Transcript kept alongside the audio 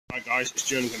Hi guys, it's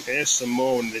Jerningam here. Some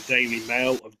more in the Daily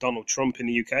Mail of Donald Trump in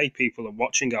the UK. People are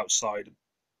watching outside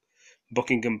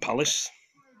Buckingham Palace.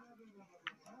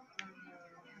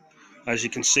 As you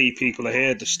can see, people are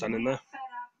here, just standing there.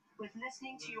 With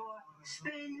listening to your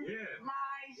spin,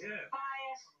 lies,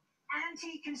 bias,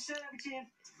 anti-conservative,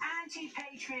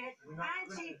 anti-patriot,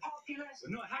 anti-populist,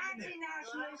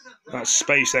 anti-nationalist. That's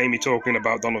Space Amy talking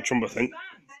about Donald Trump, I think. The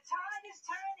tide is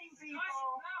turning, people.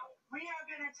 We are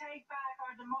going to take back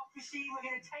our democracy. We're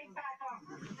going to take back our...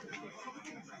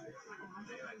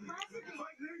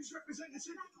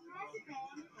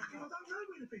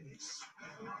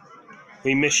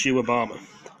 We miss you, Obama.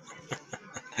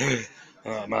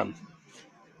 Oh man,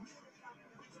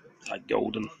 like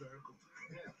golden.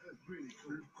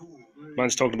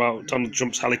 Man's talking about Donald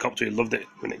Trump's helicopter. He loved it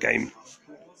when it came.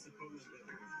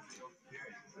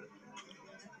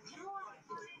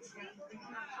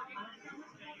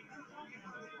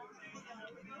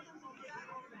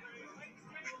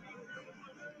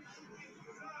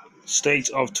 State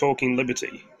of Talking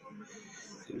Liberty.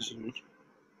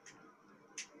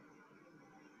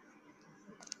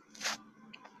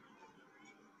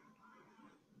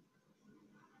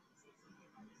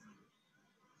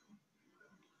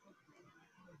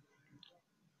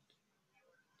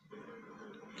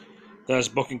 There's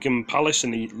Buckingham Palace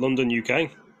in the London,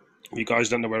 UK. You guys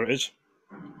don't know where it is.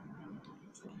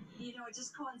 You know, it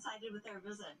just coincided with our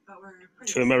visit, but we're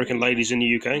pretty Two American ladies in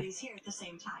the UK. He's here at the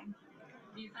same time.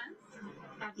 Defense?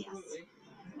 Absolutely.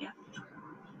 Yes. Yeah.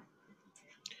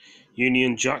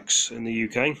 Union Jacks in the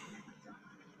UK.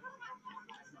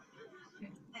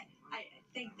 I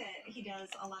think that he does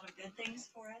a lot of good things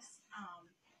for us.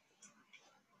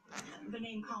 The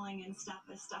name calling and stuff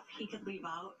is stuff he could leave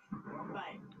out, but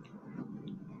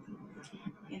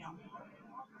you know,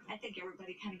 I think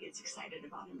everybody kind of gets excited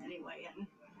about him anyway, and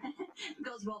it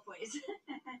goes both ways.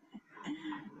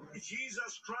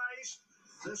 Jesus Christ,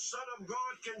 the Son of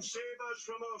God, can save us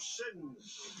from our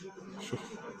sins.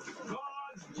 God.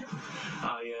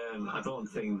 I don't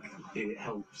think it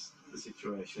helps the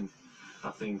situation.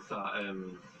 I think that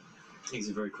he's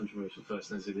a very controversial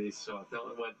person as it is, so I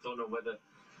don't know whether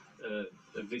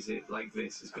a visit like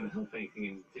this is going to help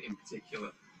anything in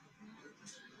particular.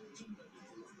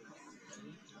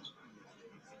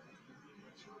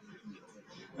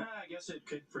 I guess it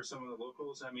could for some of the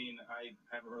locals. I mean, I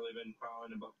haven't really been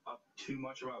following up too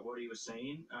much about what he was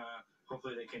saying.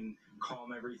 Hopefully they can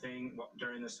calm everything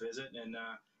during this visit and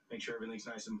make sure everything's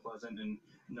nice and pleasant and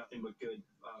nothing but good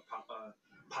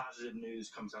positive news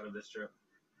comes out of this trip.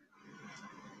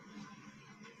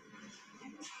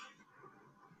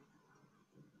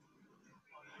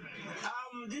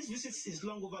 This visit is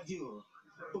long overdue.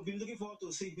 We've been looking forward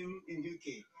to seeing him in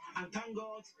UK, and thank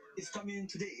God it's coming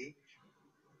today.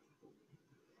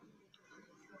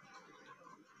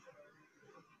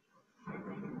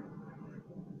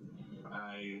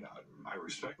 I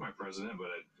respect my president, but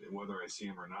whether I see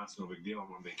him or not, it's no big deal.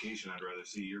 I'm on vacation. I'd rather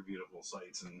see your beautiful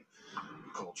sights and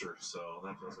culture. So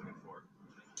that's what I was looking for.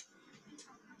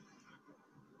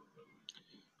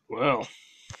 Well,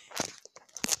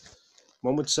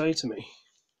 one would say to me,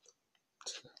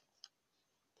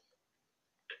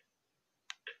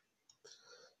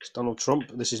 it's Donald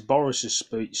Trump. This is Boris's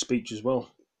speech as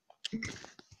well.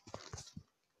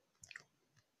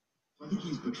 I think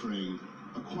he's betraying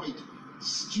a quite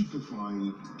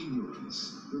stupefying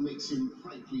ignorance that makes him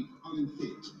frankly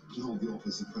unfit to hold the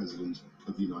office of President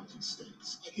of the United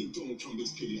States. I think Donald Trump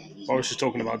is clearly out of his Boris is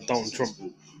talking about Donald Trump.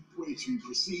 Way to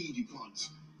proceed. You can't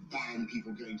ban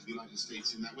people going to the United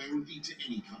States in that way, or indeed to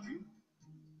any country.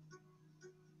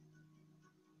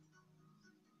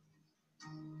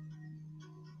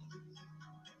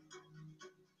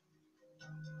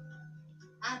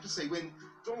 I have to say, when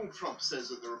Donald Trump says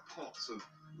that there are parts of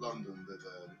London that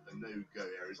are no-go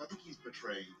areas, I think he's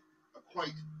betraying a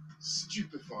quite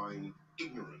stupefying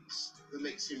ignorance that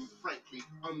makes him, frankly,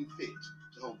 unfit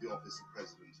to hold the office of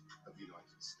President of the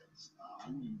United States. I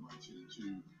would invite him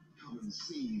to come and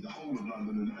see the whole of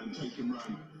London and take him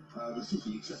around the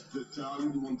city, except that I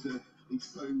wouldn't want to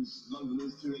expose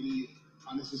Londoners to any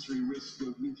unnecessary risk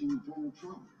of meeting Donald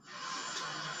Trump.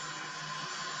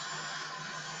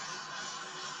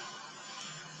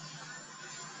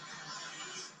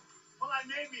 I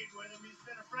may meet with him. He's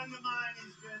been a friend of mine.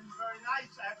 He's been very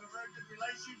nice. I have a very good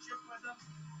relationship with him.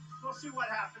 We'll see what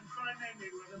happens, but I may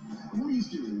meet with him. What he's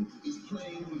doing is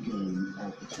playing the game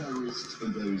of the terrorists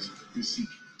and those who seek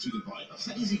to divide us.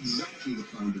 That is exactly the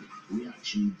kind of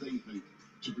reaction they hope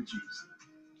to produce.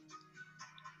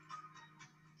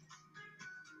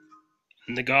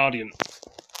 In The Guardian.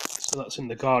 So that's in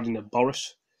The Guardian of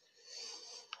Boris.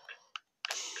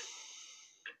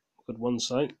 Good one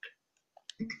site.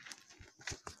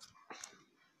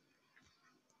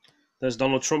 There's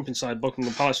Donald Trump inside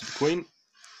Buckingham Palace with the Queen.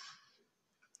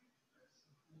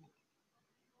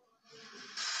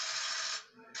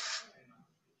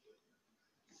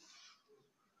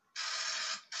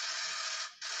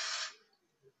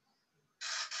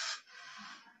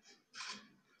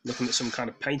 Looking at some kind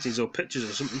of paintings or pictures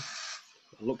or something.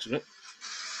 By the looks of it.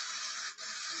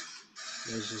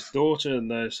 There's his daughter and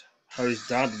there's Harry's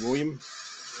dad, William.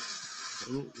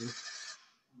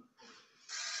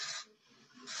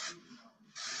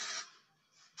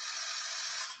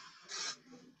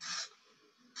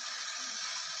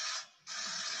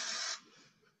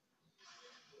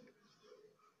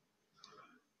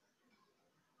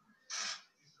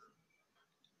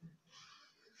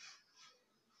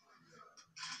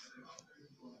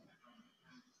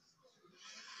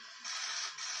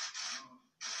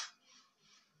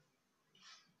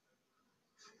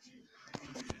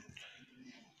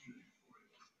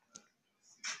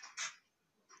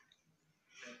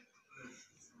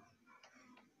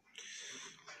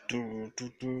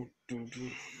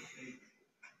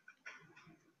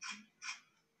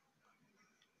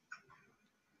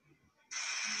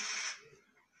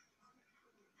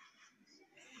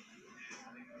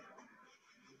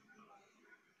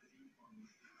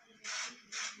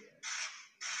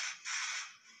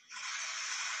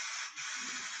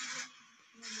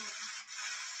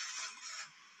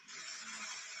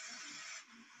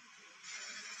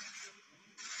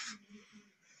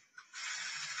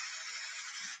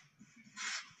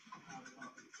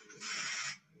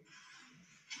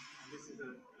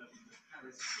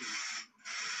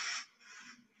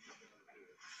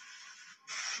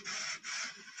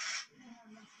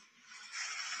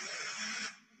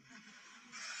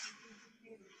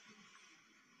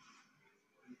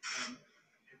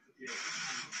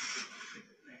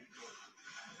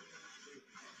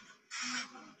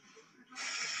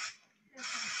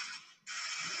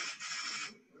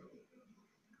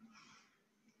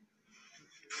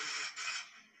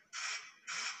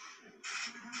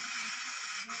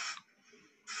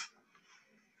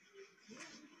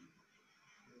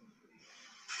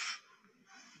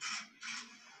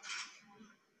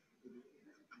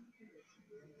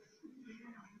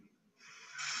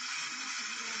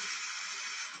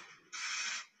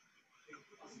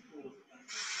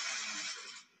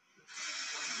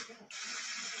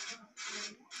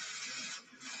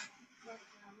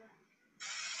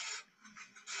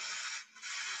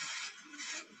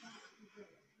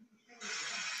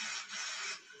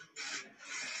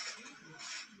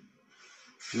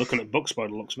 Looking at books by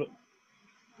the looks of it.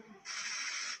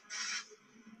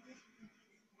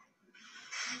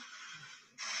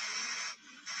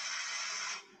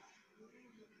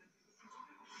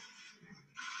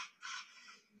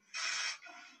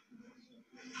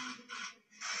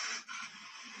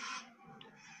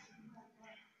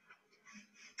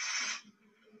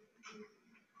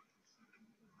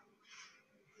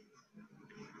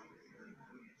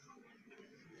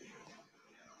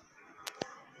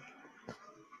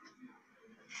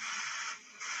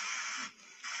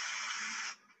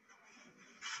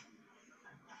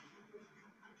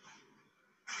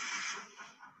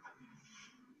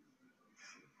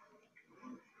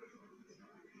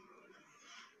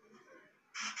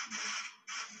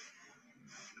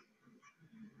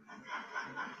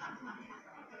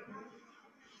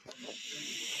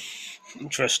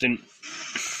 Interesting.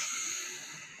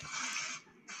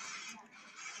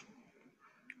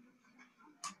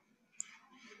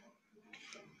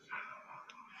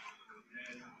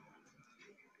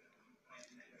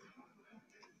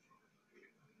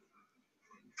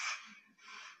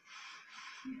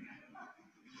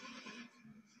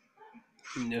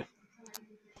 Yeah.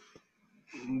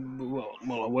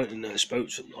 Well, I went in there and spoke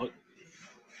to them,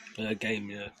 like, game,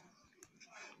 yeah.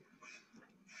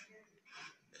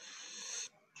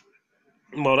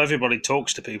 Well, everybody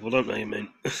talks to people, don't they? I mean,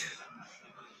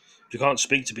 you can't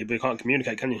speak to people, you can't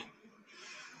communicate, can you?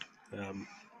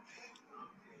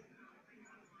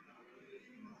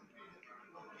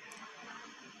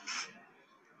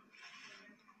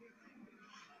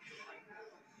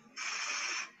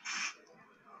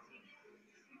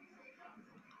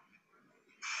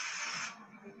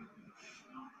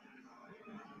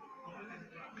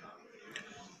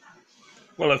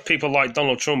 Well, if people like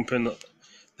Donald Trump and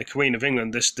the Queen of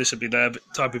England, this would be their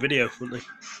type of video, wouldn't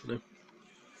they? You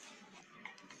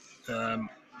know?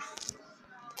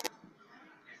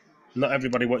 Not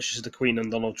everybody watches the Queen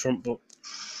and Donald Trump, but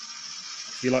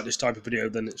if you like this type of video,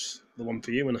 then it's the one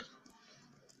for you, isn't it?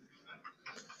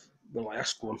 Well, I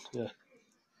asked one, yeah.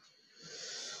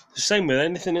 It's the same with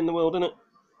anything in the world, isn't it?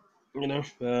 You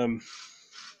know,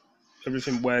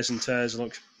 everything wears and tears.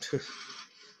 Look,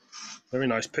 very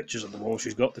nice pictures on the wall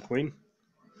she's got, the Queen.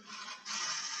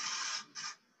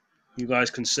 You guys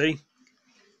can see.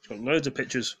 She's got loads of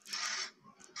pictures.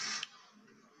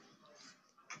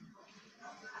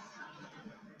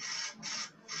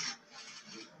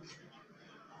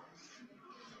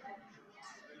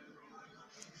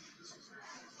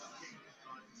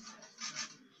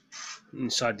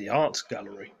 Inside the art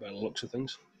gallery, by the looks of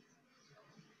things.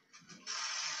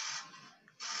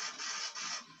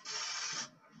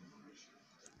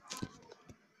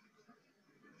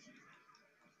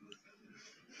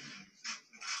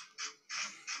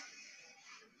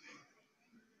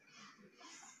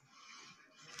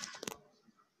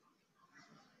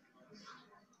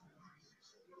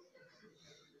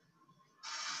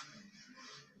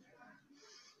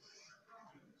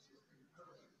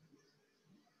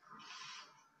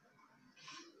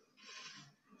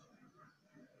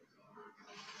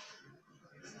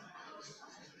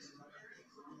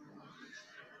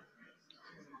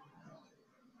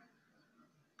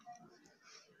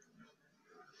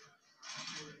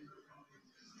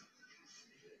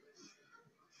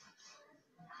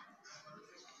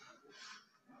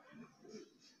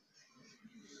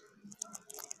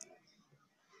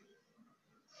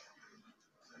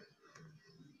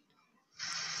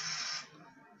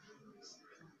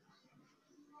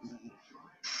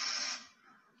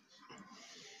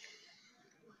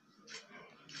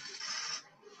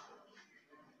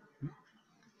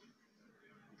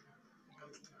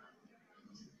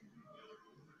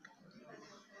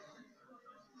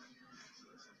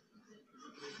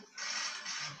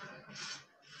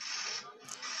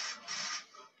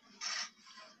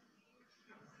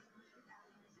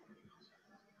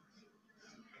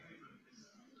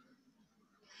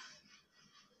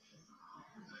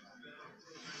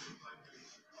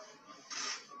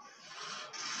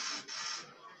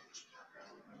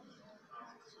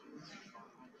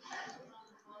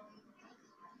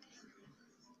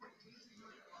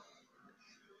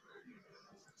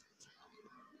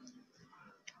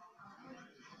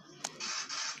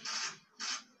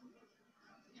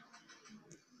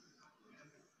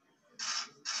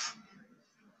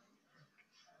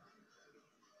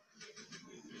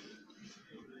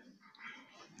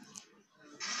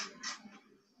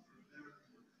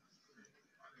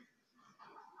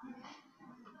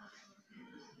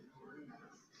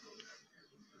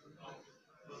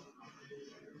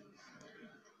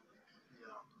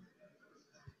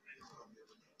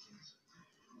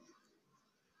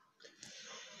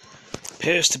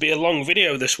 Appears to be a long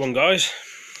video, this one, guys.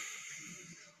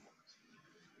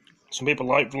 Some people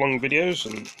like long videos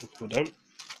and people don't.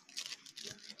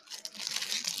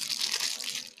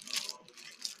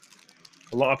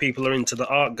 A lot of people are into the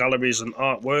art galleries and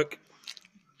artwork.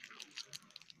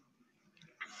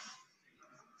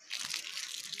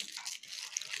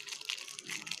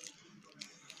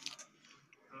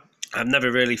 I've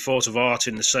never really thought of art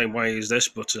in the same way as this,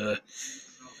 but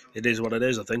it is what it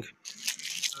is, I think.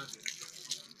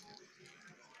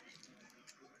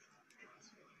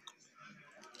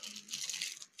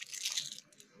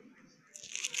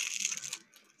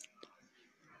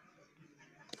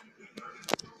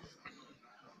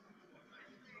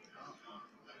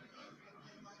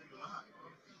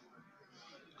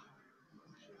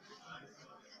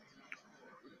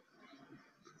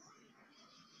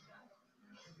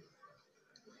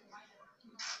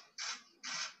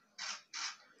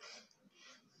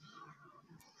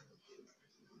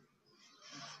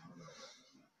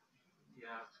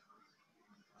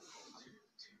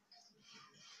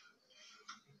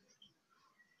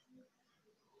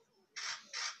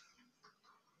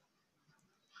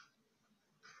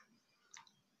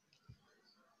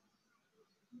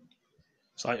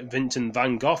 It's like Vincent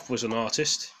van Gogh was an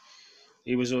artist.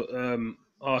 He was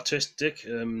artistic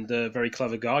and a very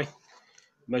clever guy.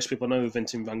 Most people know who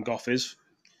Vincent van Gogh is,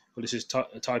 but this is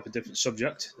a type of different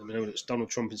subject. I mean, it's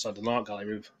Donald Trump inside an art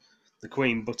gallery with the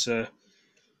Queen, but a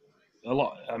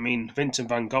lot. I mean, Vincent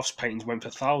van Gogh's paintings went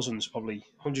for thousands, probably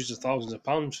hundreds of thousands of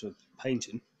pounds for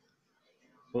painting.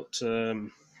 But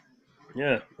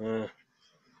yeah.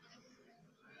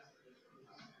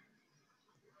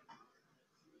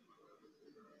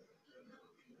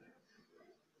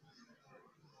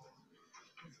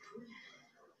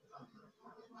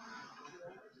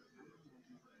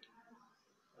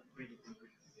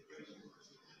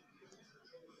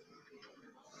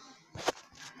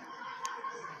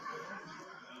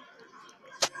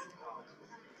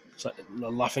 It's like they're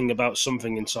laughing about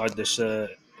something inside this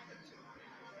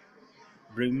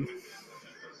room.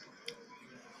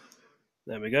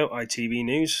 There we go, ITV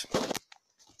News.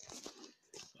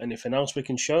 Anything else we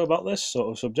can show about this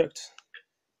sort of subject?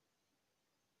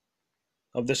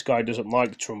 Oh, this guy doesn't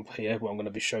like Trump here, what I'm going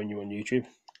to be showing you on YouTube.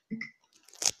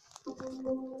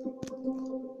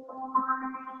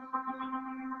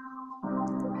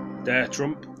 There,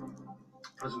 Trump.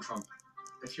 President Trump,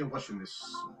 if you're watching this,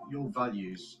 your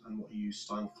values and what you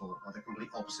stand for are the complete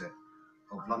opposite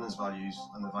of London's values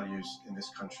and the values in this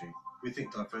country. We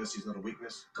think diversity is not a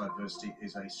weakness, diversity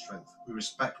is a strength. We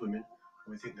respect women,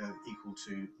 and we think they're equal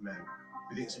to men.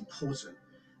 We think it's important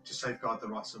to safeguard the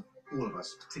rights of all of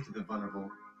us, particularly the vulnerable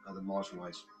and the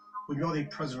marginalised. When you're the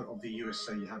president of the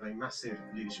USA, you have a massive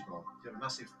leadership role. You have a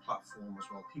massive platform as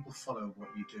well. People follow what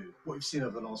you do. What we've seen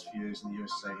over the last few years in the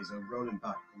USA is a rolling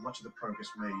back on much of the progress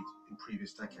made in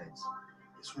previous decades.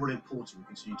 It's really important we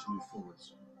continue to move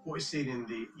forwards. What we're seeing in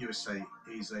the USA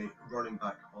is a rolling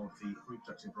back of the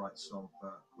reproductive rights of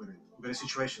women. We've got a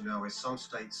situation now where some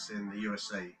states in the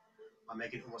USA are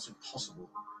making it almost impossible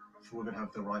for women to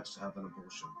have the rights to have an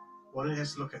abortion. One only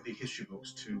has to look at the history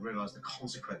books to realise the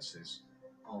consequences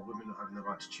of women not having the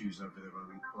right to choose over their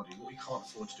own body. What we can't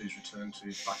afford to do is return to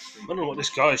backstreet. I don't know what this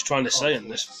guy is trying to say in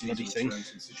this bloody thing. Return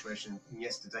to the situation in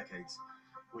decades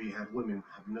where you had women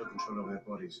have no control over their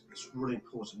bodies. It's really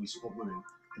important we support women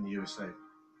in the USA.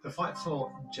 The fight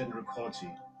for gender equality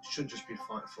should just be a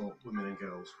fight for women and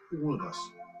girls. All of us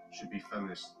should be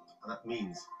feminists, and that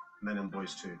means men and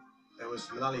boys too. There was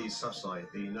Malala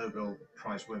Yousafzai, the Nobel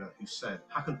Prize winner, who said,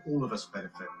 how can all of us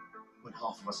benefit when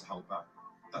half of us are held back?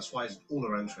 That's why it's all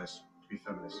our interest to be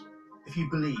feminists. If you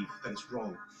believe that it's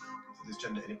wrong that there's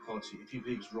gender inequality, if you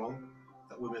believe it's wrong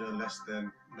that women are less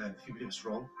than men, if you believe it's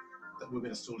wrong that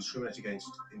women are still discriminated against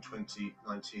in 2019,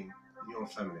 then you're a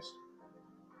feminist.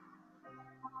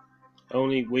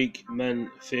 Only weak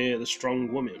men fear the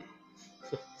strong woman.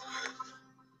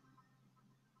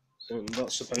 And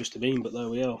that's supposed to mean, but there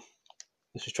we are.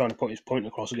 This is trying to put his point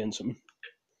across against something.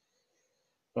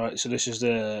 Right, so this is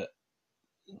the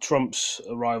Trump's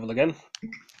arrival again.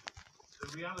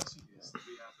 The reality is that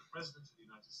we have the President of the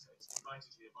United States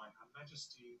invited here by Her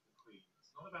Majesty the Queen.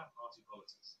 It's not about party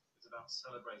politics. It's about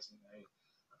celebrating a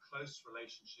close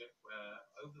relationship where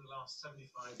over the last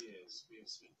 75 years we have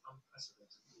seen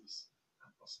unprecedented peace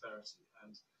and prosperity.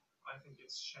 And I think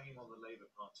it's shame on the Labour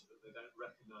Party that they don't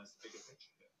recognise the bigger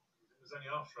picture here. It was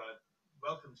only after I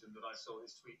welcomed him that I saw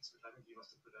his tweets, which I think he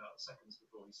must have put out seconds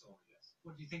before he saw me, yes.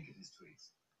 What do you think of his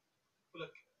tweets? Well,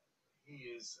 look, he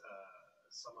is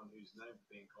someone who's known for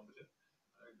being competent.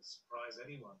 I don't surprise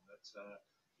anyone that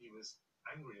he was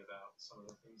angry about some of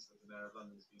the things that the Mayor of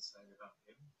London has been saying about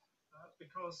him,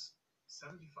 because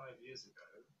 75 years ago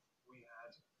we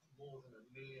had more than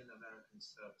 1 million American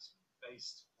servicemen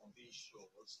based on these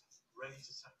shores, ready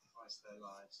to sacrifice their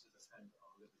lives to defend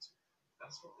our liberty.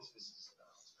 That's what this visit is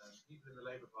about. And people in the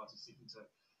Labour Party seeking to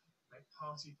make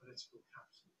party political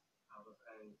capital out of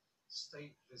a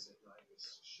state visit like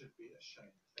this should be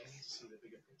ashamed. They need to see the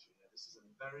bigger picture here. This is a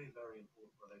very, very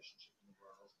important relationship in the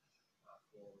world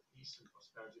for peace and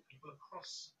prosperity of people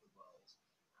across the world,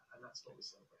 and that's what we're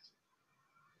celebrating.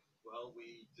 Well,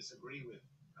 we disagree with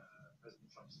President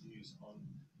Trump's views on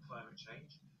climate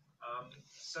change,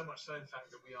 so much so, in fact,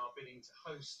 that we are bidding to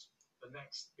host the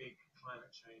next big climate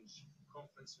change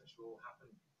conference, which will happen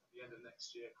at the end of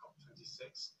next year,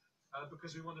 COP26.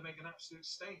 Because we want to make an absolute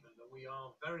statement that we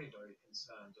are very, very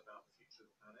concerned about the future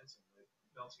of the planet and the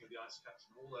melting of the ice caps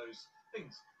and all those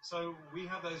things. So we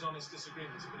have those honest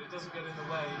disagreements, but it doesn't get in the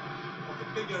way of the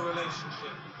bigger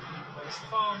relationship. There's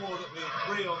far more that we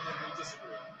agree on than we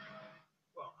disagree on.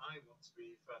 Well, I want to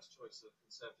be first choice of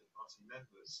Conservative Party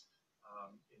members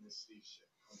in this leadership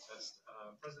contest.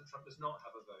 President Trump does not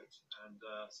have a vote, and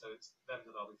so it's them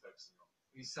that I'll be focusing on.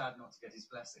 He's sad not to get his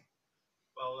blessing.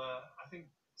 Well, I think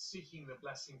seeking the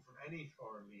blessing from any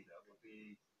foreign leader would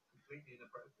be completely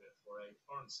inappropriate for a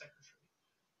foreign secretary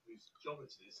whose job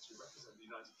it is to represent the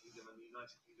United Kingdom and the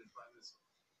United Kingdom Prime Minister.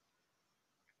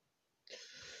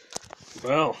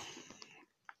 Well,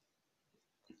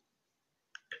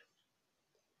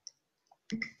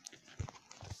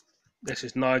 this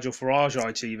is Nigel Farage,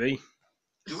 ITV.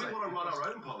 Do we want to run our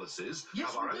own policies,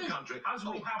 yes, have our own do. country? As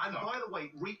we have and done. by the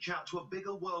way, reach out to a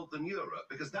bigger world than Europe,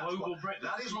 because that's Global what, Britain.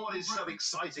 that is what is so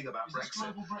exciting about Is Brexit.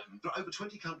 Global Britain? There are over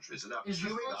 20 countries that are Is the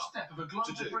queuing first up step of a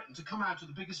global Britain to come out of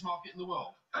the biggest market in the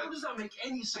world? How does that make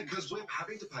any sense? Because we're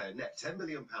having to pay a net £10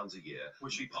 million a year,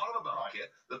 which should be part of a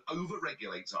market that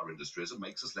over-regulates our industries and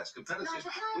makes us less competitive.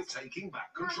 We're taking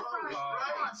back control.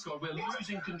 God, we're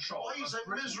losing control. Why are you so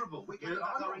miserable? We're getting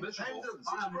back our independence.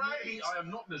 It's great. I am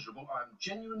not miserable. I am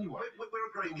genuinely worried. We're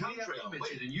a great country,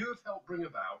 and you have helped bring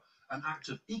about an act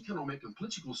of economic and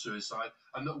political suicide,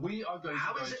 and that we are going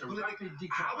to go into rapid decline.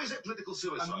 How is it political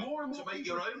suicide And more and more to make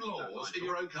your own laws in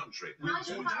your own country?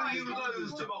 Nigel Or Farage, do you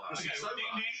loathe democracy so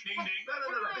much? No.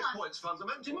 This point's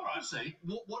fundamental. Democracy.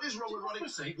 What is wrong with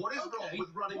running? What is wrong with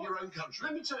running your own country?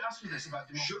 Let me ask you this about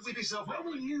democracy. Should we be When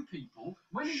self-governing? are you people,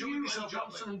 when are Should we you be and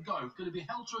self-governing? Johnson and Gove going to be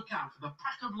held to account for the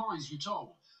pack of lies you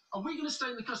told? Are we going to stay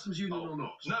in the customs union or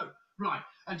not? No. Right.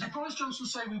 And did Boris Johnson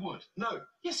say we would? No.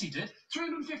 Yes, he did.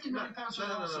 £350 million for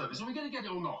the service. Are we going to get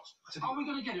it or not? Are we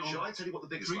going to get it or not? Shall I tell you what the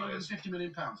biggest lie is? £350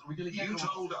 million. Are we going to get it or You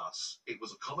not? told us it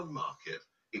was a common market.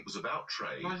 It was about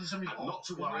trade, 1974. and not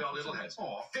to worry our little heads.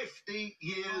 50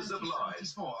 years of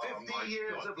lies. 50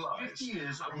 years of lies. 50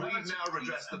 years of And we've now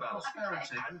redressed the balance.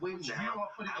 prosperity. And we're now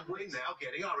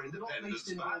getting our independence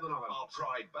back, our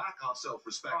pride back, our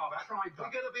self-respect back.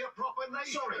 We're going to be a proper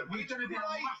nation. Sorry, we're going to be a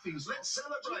laughing stock. Let's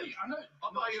celebrate. I know.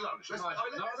 I'll buy you lunch. No, I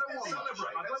don't want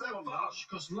celebrate. lunch. I Let's don't have want fun. lunch,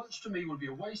 because lunch to me would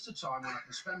be a waste of time when I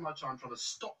can spend my time trying to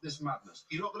stop this madness.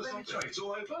 You're not going to Let me stop tell it. you. It's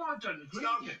all over. Well, I don't agree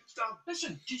with you. It's done.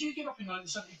 Listen, did you give up in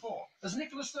 1974? Has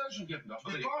Nicola Sturgeon given up?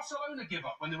 Did Barcelona give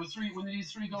up when they needed 3 goals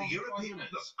The in 5 European,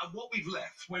 minutes? look, and what we've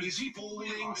left is falling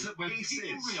to when pieces.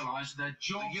 people realise their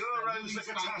jobs, The Euro's a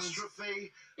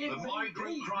catastrophe. The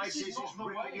migrant crisis is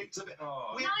ripping it to bits. We're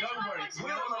on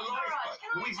a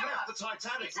lifeboat. We've left the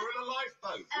Titanic. We're in a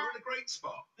lifeboat. We're in a great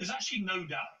spot. There's actually no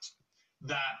doubt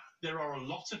that there are a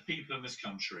lot of people in this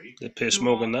country The Piers who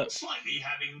Morgan, are that. slightly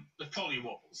having the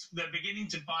collywobbles. They're beginning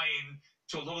to buy in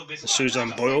to a lot of this.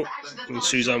 Suzanne Boyle. And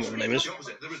Suzanne, what her name is. There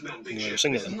has been a big Yeah, shift.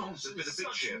 sing it There's then. been a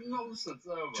big shift. Nonsense.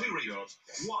 Two reasons.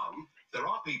 One, there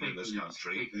are people in this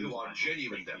country who are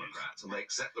genuine Democrats and they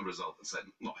accept the result and say,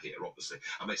 not here, obviously,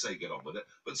 and they say get on with it.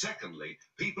 But secondly,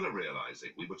 people are realising,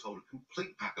 we were told a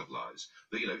complete pack of lies,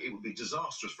 that, it would be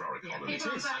disastrous for our economy.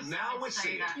 And now we're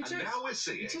seeing, that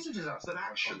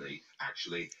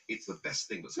actually, it's the best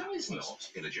thing that's happened to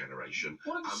us in a generation.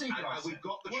 What did the CBI and we've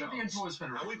got the What chance. did the Employers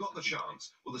Federation And we've got the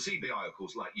chance. Well, the CBI, of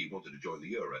course, like you, wanted to join the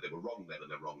euro. They were wrong then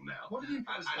and they're wrong now. What did the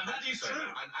Employers And that is true.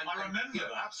 I remember that.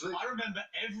 Absolutely. I remember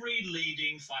every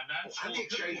leading financial And the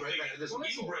exchange rate figure mechanism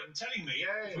in Britain telling me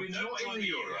if we we're don't not in join the the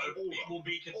euro. euro, it will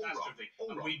be catastrophic.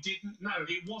 And we didn't. No,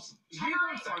 it wasn't. You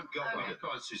won't find Go on, Go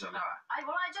on, Susanna. I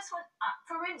just want,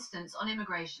 for instance, on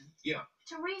immigration. Yeah.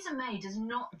 Theresa May does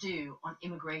not do on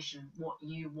immigration what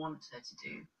you want her to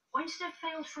do. Won't it have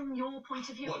failed from your point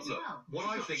of view Well, as look, well? what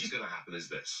I think is going to happen is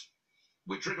this.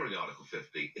 We're triggering Article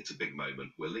 50. It's a big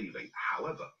moment. We're leaving.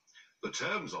 However, the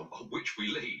terms on which we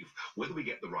leave, whether we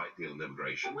get the right deal in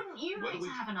immigration... But wouldn't you like to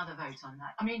have another vote on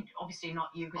that? I mean, obviously not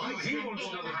you. He wants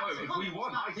another vote if we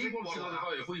won. He wants another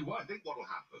vote if we won. I think what will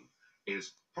happen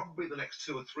is probably the next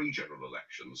 2 or 3 general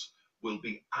elections will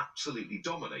be absolutely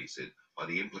dominated by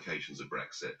the implications of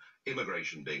Brexit,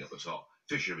 immigration being at the top,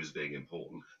 fisheries being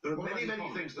important. There are many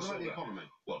things to sort out.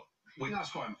 Well,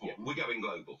 that's quite important. We're going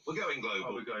global. We've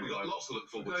got lots to look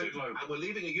forward to. And we're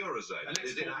leaving a Eurozone.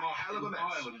 It's in a hell of a mess.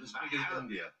 Ireland is bigger than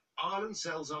India. Ireland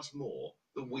sells us more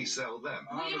than we sell them.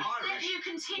 Will you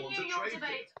continue your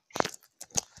debate?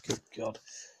 Good God.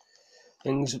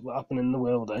 Things happen in the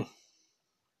world, eh?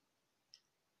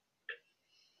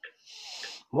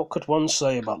 What could one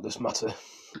say about this matter?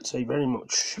 I'd say very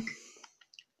much.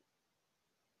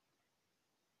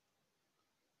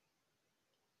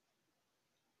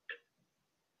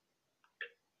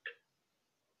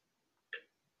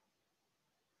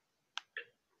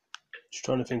 Just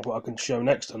trying to think what I can show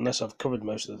next, unless I've covered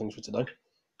most of the things for today.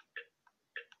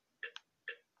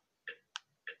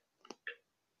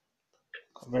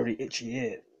 Got a very itchy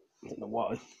ear. I don't know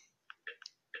why.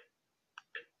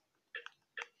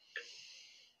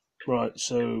 Right,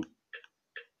 so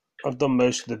I've done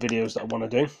most of the videos that I want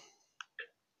to do.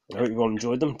 I hope you all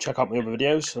enjoyed them. Check out my other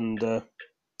videos, and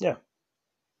yeah,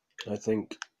 I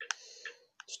think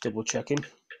just double checking.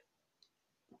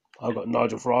 I've got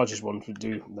Nigel Farage's one to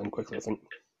do then quickly, I think.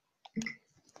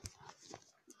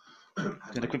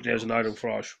 Did a quick videos of Nigel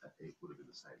Farage. It would have been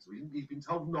the same. So he's been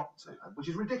told not to, which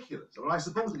is ridiculous. I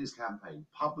supported his campaign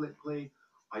publicly.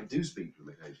 I do speak to him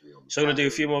occasionally on the So I'm going to do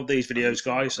a few more of these videos,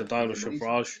 guys, of Nigel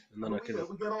Farage, and then I can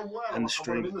we get on well. end the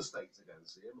stream. I'm in the States to go and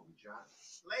see him, and we chat.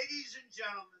 Ladies and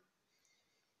gentlemen,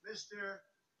 Mr.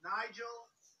 Nigel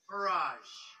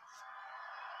Farage.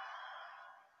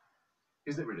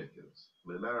 Isn't it ridiculous? I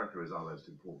mean, America is our most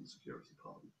important security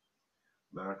partner.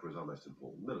 America is our most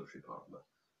important military partner.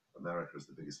 America is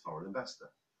the biggest foreign investor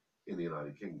in the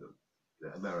United Kingdom.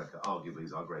 America arguably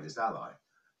is our greatest ally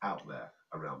out there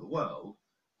around the world.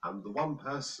 And the one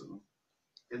person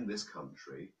in this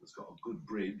country that's got a good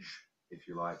bridge, if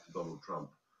you like, to Donald Trump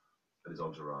and his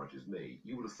entourage is me.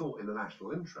 You would have thought in the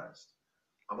national interest,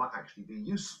 I might actually be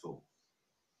useful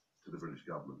to the British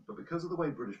government. But because of the way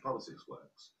British politics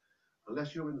works,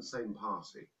 unless you're in the same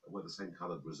party and wear the same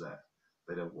coloured rosette,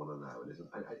 they don't want to know.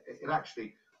 And it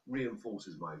actually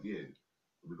reinforces my view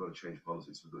that we've got to change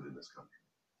politics for good in this country.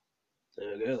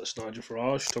 There we go, that's Nigel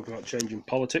Farage talking about changing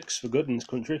politics for good in this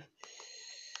country.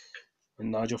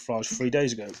 And Nigel Farage 3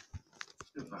 days ago.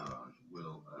 Mr. Farage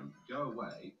will go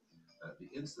away the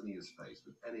instant he is faced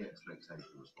with any expectation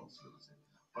of responsibility.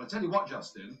 But I tell you what,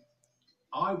 Justin,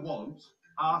 I want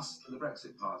us and the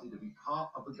Brexit Party to be part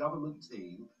of the government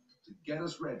team to get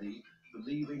us ready for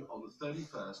leaving on the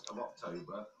 31st of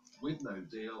October with no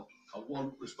deal. I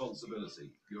want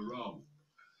responsibility. You're wrong.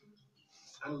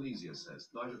 Annalisa says,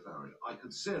 Nigel Farage, I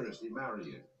could seriously marry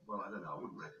you. Well, I don't know, I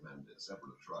wouldn't recommend it. Several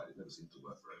have tried, it never seemed to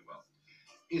work very well.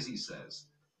 Izzy says,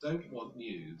 don't want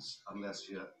news unless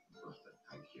you're... Oh,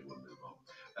 thank you, we'll move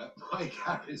on. Mike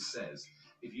Harris says,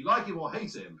 if you like him or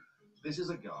hate him, this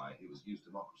is a guy who has used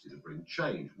democracy to bring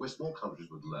change. Wish more countries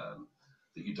would learn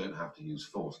that you don't have to use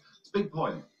force. It's a big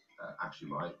point, actually,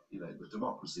 Mike. You know, the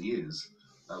democracy is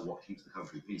what keeps the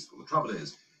country peaceful. The trouble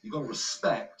is, you've got to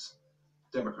respect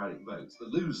democratic votes. The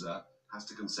loser has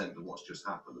to consent to what's just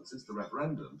happened. And since the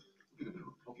referendum, we've got a bit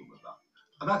of a problem with that.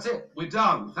 And that's it. We're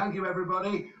done. Thank you,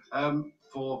 everybody,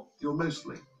 for your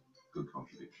mostly good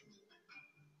contributions.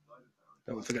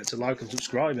 Don't forget to like and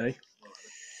subscribe, eh?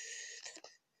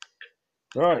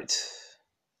 Right.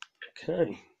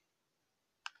 Okay.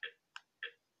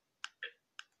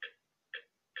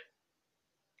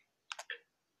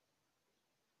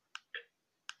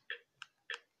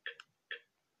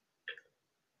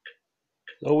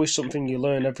 There's always something you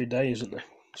learn every day, isn't there?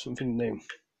 Something new.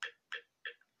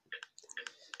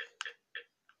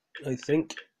 I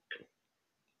think.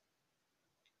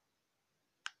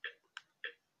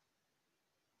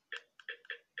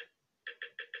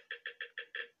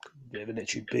 Bit of an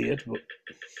itchy beard, but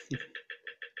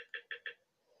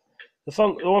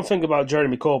the one thing about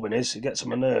Jeremy Corbyn is it gets on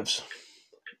my nerves.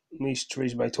 Niece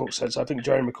Theresa May talks sense. I think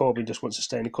Jeremy Corbyn just wants to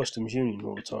stay in the customs union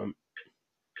all the time.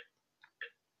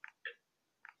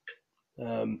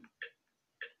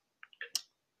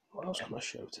 What else can I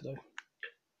show today?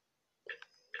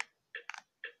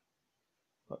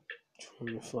 I'm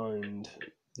trying to find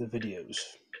the videos.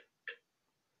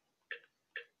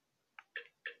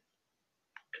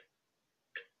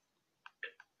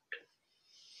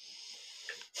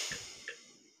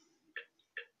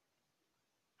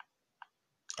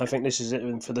 I think this is it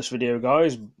for this video,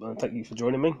 guys. Thank you for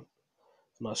joining me,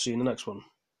 and I'll see you in the next one.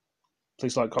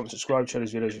 Please like, comment, subscribe, share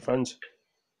these videos with your friends.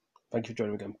 Thank you for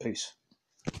joining me again. Peace.